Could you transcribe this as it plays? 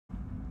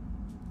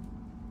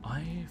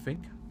I think.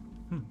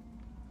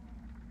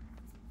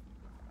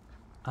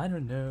 I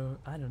don't know.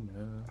 I don't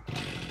know.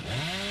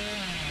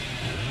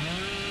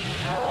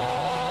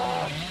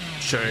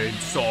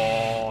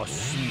 Chainsaw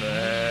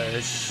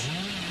smash.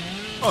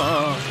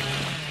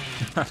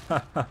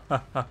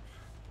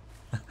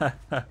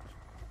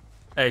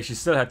 Hey, she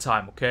still had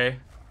time, okay?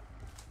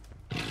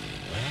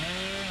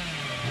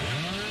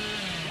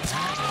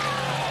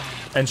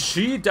 And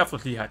she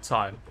definitely had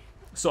time.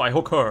 So I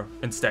hook her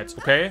instead,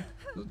 okay?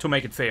 To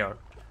make it fair.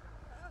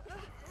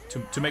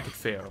 To make it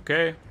fair,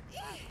 okay?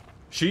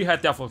 She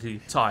had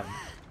definitely time.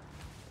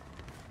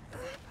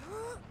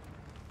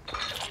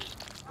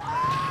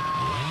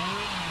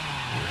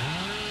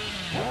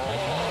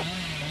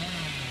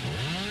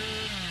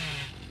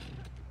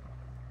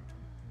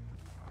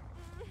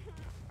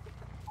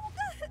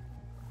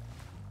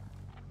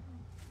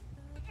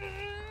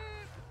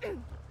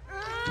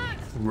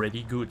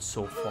 Pretty good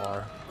so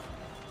far.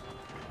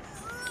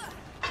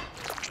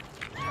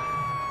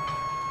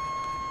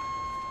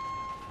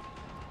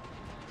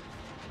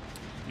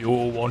 You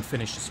won't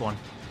finish this one.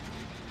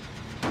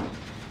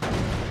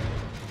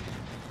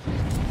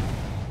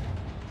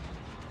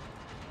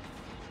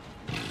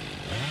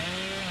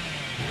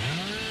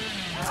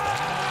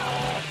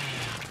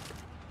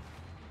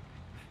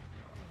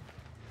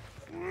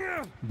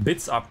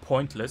 Bits are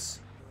pointless.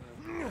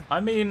 I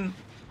mean,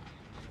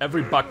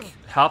 every buck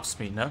helps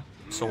me, no?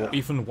 So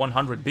even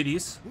 100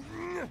 biddies,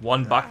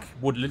 one buck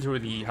would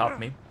literally help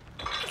me.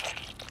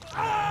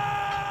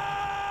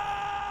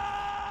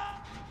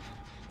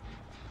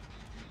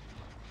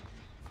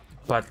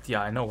 But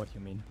yeah, I know what you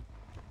mean.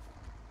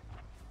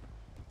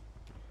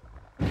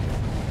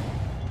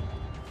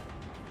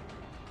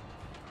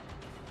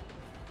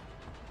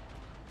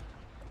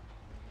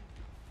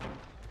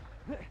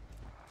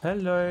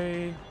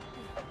 Hello.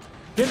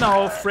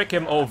 Genau, frick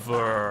him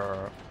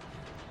over.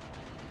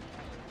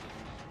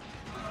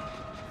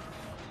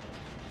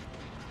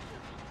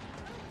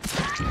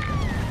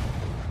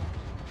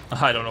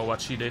 I don't know what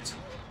she did.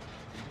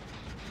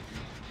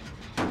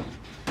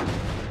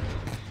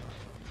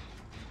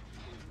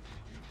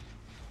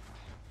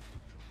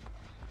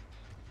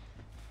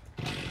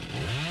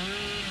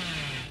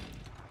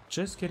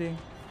 Just kidding.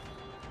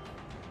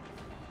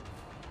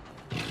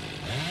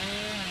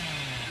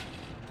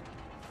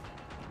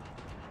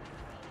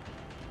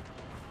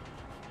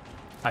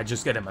 I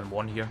just get him at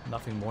one here,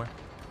 nothing more.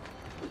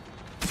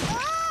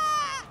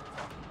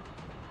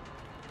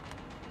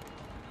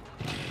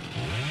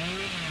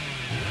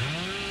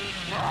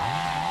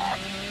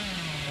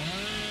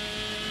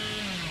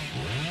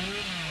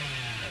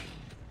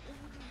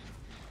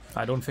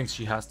 I don't think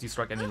she has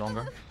D-Strike any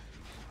longer.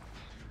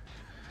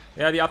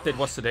 Yeah, the update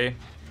was today.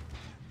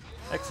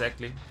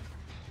 Exactly.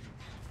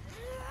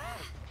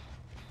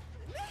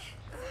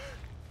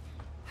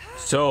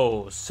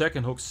 So,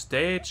 second hook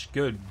stage.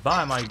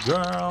 Goodbye, my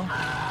girl.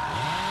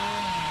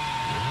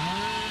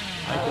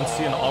 I can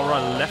see an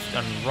aura left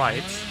and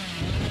right.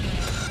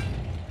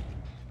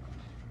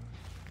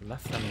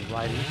 Left and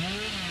righty.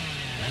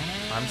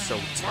 I'm so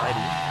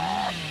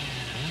tidy.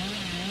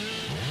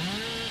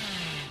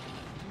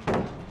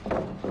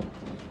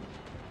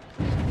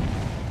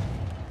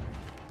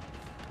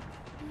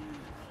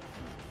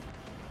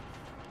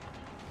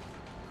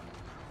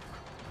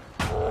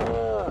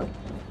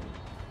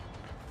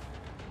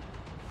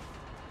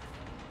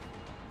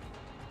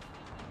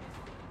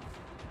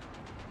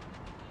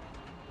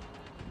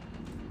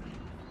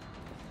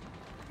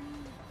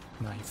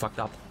 Nah, he fucked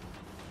up.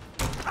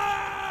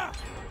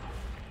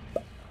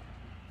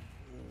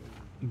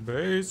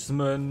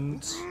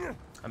 Basement.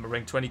 I'm a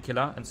rank 20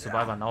 killer and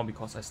survivor now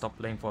because I stopped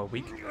playing for a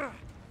week.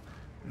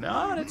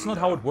 No, that's not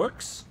how it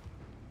works.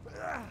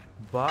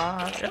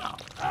 But yeah.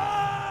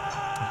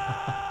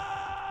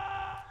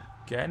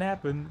 Can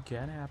happen,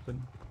 can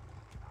happen.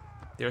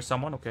 There's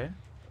someone, okay.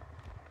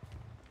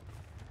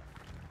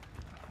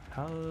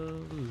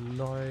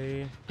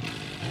 Hello.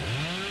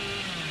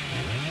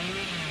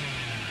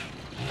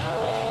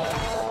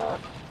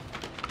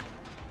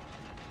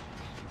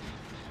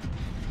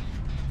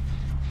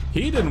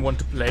 He didn't want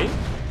to play.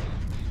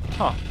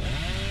 Huh.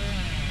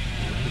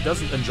 He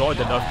doesn't enjoy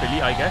the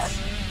Hillbilly, I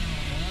guess.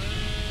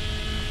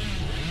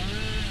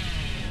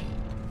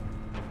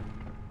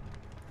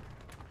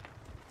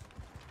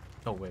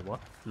 Oh wait,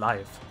 what?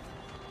 Live.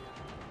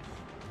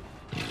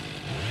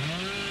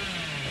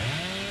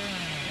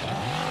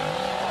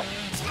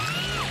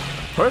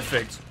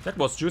 Perfect. That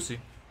was juicy.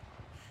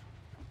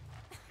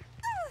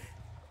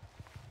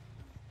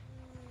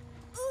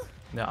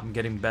 Yeah, I'm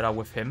getting better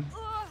with him.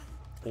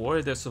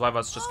 Or the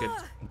survivors just get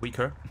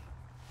weaker.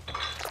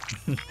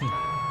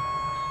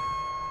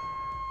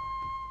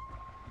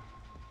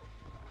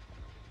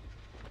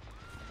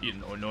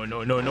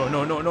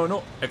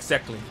 No.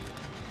 Exactly.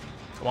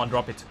 Come on,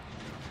 drop it.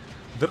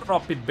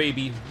 Drop it,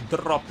 baby.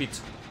 Drop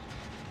it.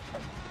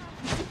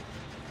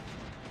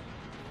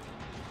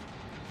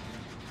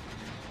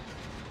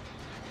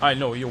 I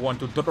know you want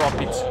to drop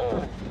it.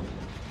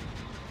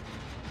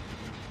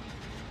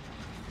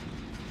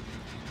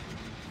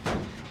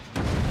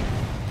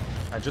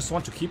 I just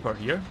want to keep her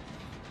here.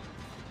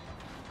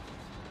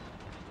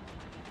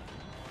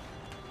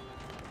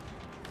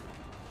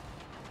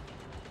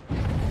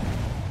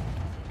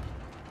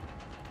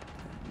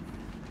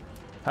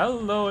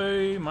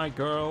 Hello, my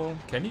girl.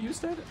 Can you use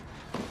that?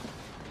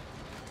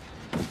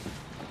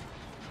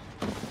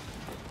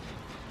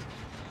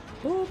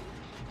 Boop.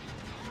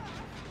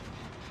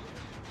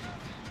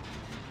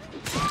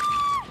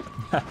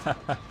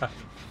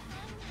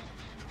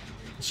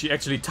 She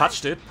actually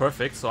touched it.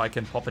 Perfect, so I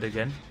can pop it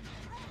again.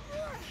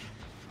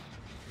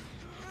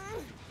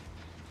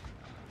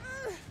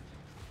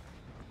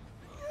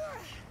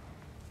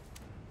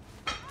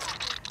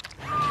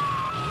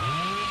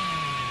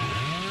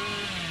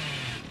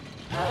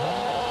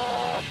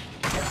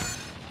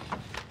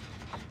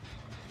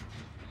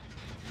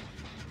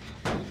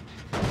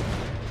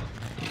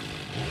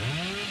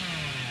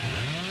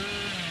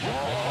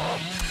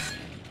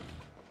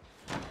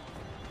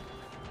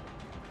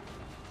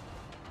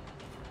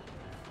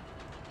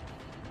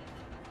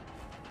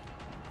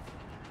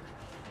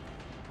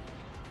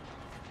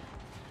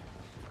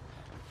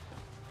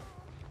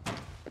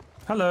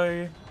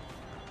 Hello.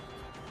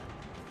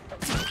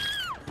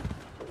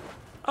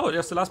 Oh,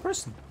 there's the last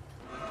person.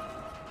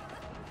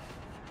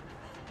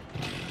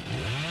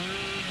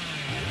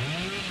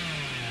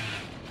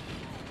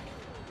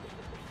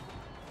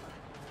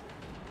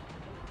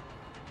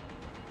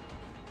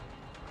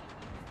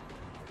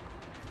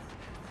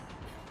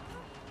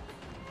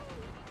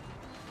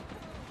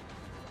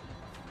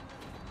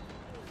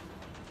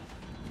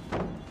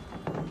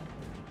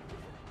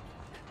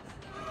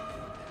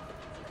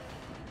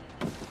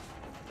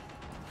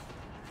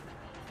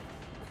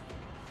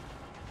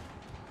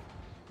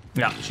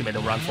 Yeah, she made a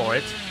run for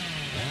it.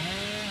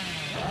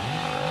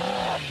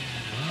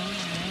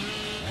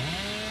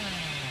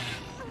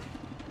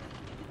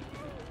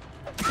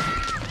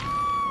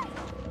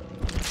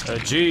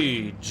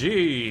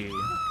 GG.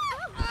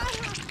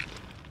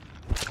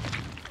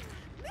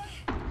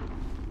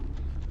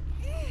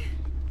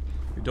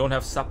 You don't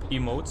have sub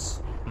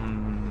emotes?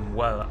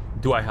 Well,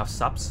 do I have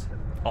subs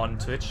on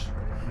Twitch?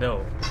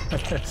 No.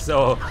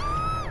 So,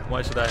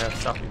 why should I have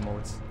sub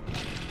emotes?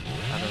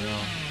 I don't know.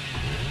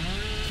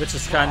 Twitch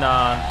is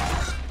kinda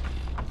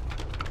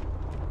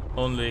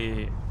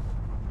only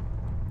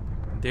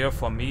there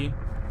for me.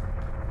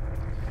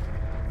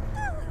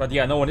 But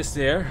yeah, no one is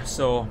there,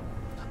 so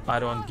I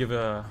don't give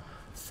a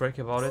frick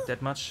about it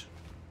that much.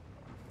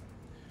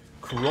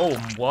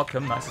 Chrome,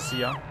 welcome, nice to see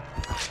ya.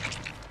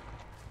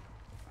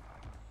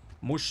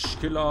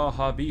 Mushkila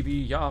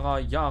Habibi Yara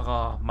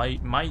Yara.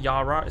 My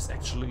Yara is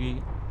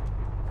actually,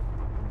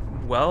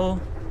 well,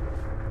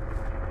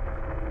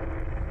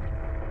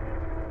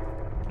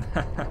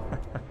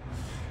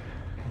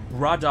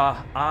 Brother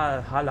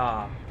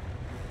Al-Hala.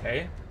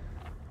 Okay.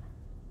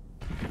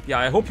 Yeah,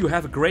 I hope you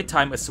have a great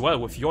time as well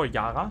with your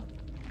Yara.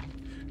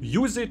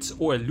 Use it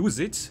or lose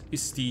it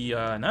is the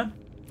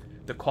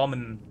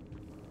common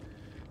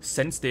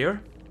sense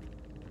there.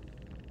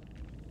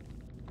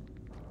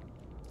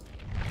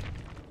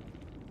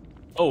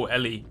 Oh,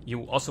 Ellie,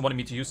 you also wanted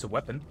me to use the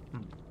weapon.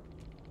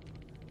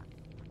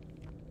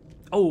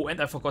 Oh,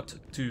 and I forgot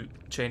to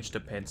change the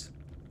pants.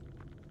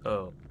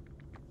 Oh.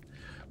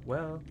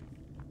 Well,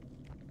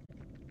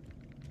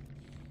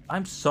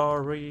 I'm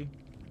sorry.